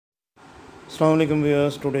Assalamu alaikum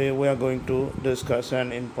viewers. Today we are going to discuss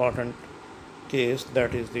an important case,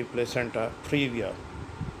 that is the placenta previa.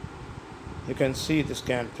 You can see the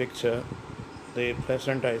scan picture. The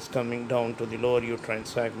placenta is coming down to the lower uterine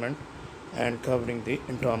segment and covering the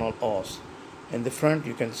internal os. In the front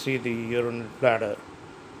you can see the urinary bladder.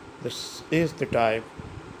 This is the type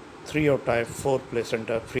 3 or type 4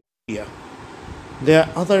 placenta previa. There are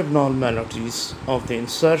other abnormalities of the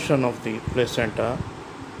insertion of the placenta.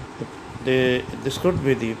 This could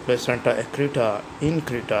be the Placenta Accreta,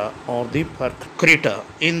 Increta, or the Percreta.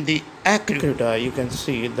 In the Accreta, you can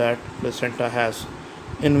see that placenta has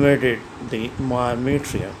invaded the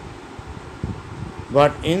myometrium.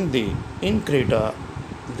 But in the Increta,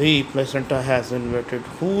 the placenta has invaded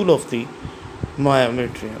whole of the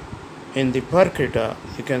myometrium. In the Percreta,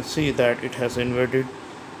 you can see that it has invaded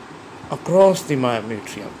across the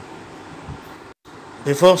myometrium.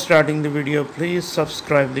 Before starting the video, please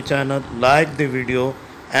subscribe the channel, like the video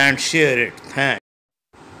and share it. Thanks.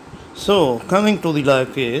 So, coming to the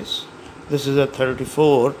live case, this is a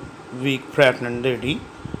 34-week pregnant lady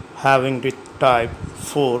having the type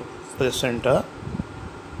 4 placenta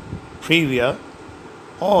previa,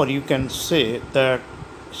 or you can say that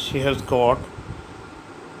she has got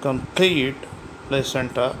complete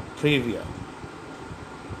placenta previa.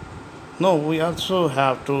 Now, we also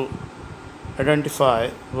have to identify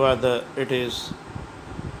whether it is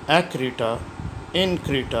Accreta,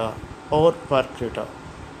 Increta or Percreta.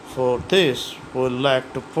 For this, we would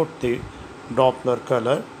like to put the Doppler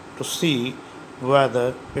color to see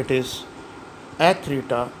whether it is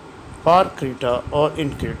Accreta, Percreta or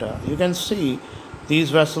Increta. You can see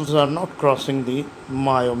these vessels are not crossing the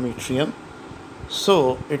myometrium,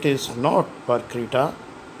 so it is not Percreta.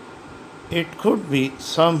 It could be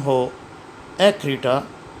somehow Accreta,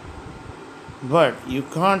 but you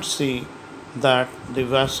can't see that the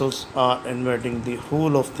vessels are invading the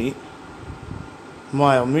whole of the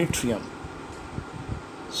myometrium.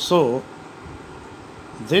 So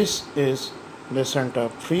this is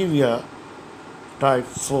placenta previa type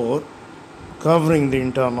 4 covering the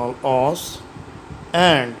internal os,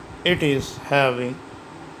 and it is having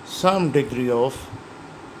some degree of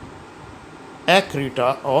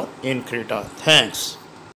Accreta or Increta. Thanks.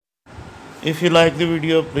 If you like the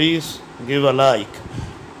video, please give a like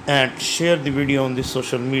and share the video on the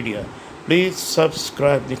social media. Please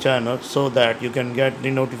subscribe the channel so that you can get the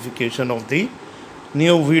notification of the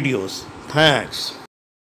new videos. Thanks.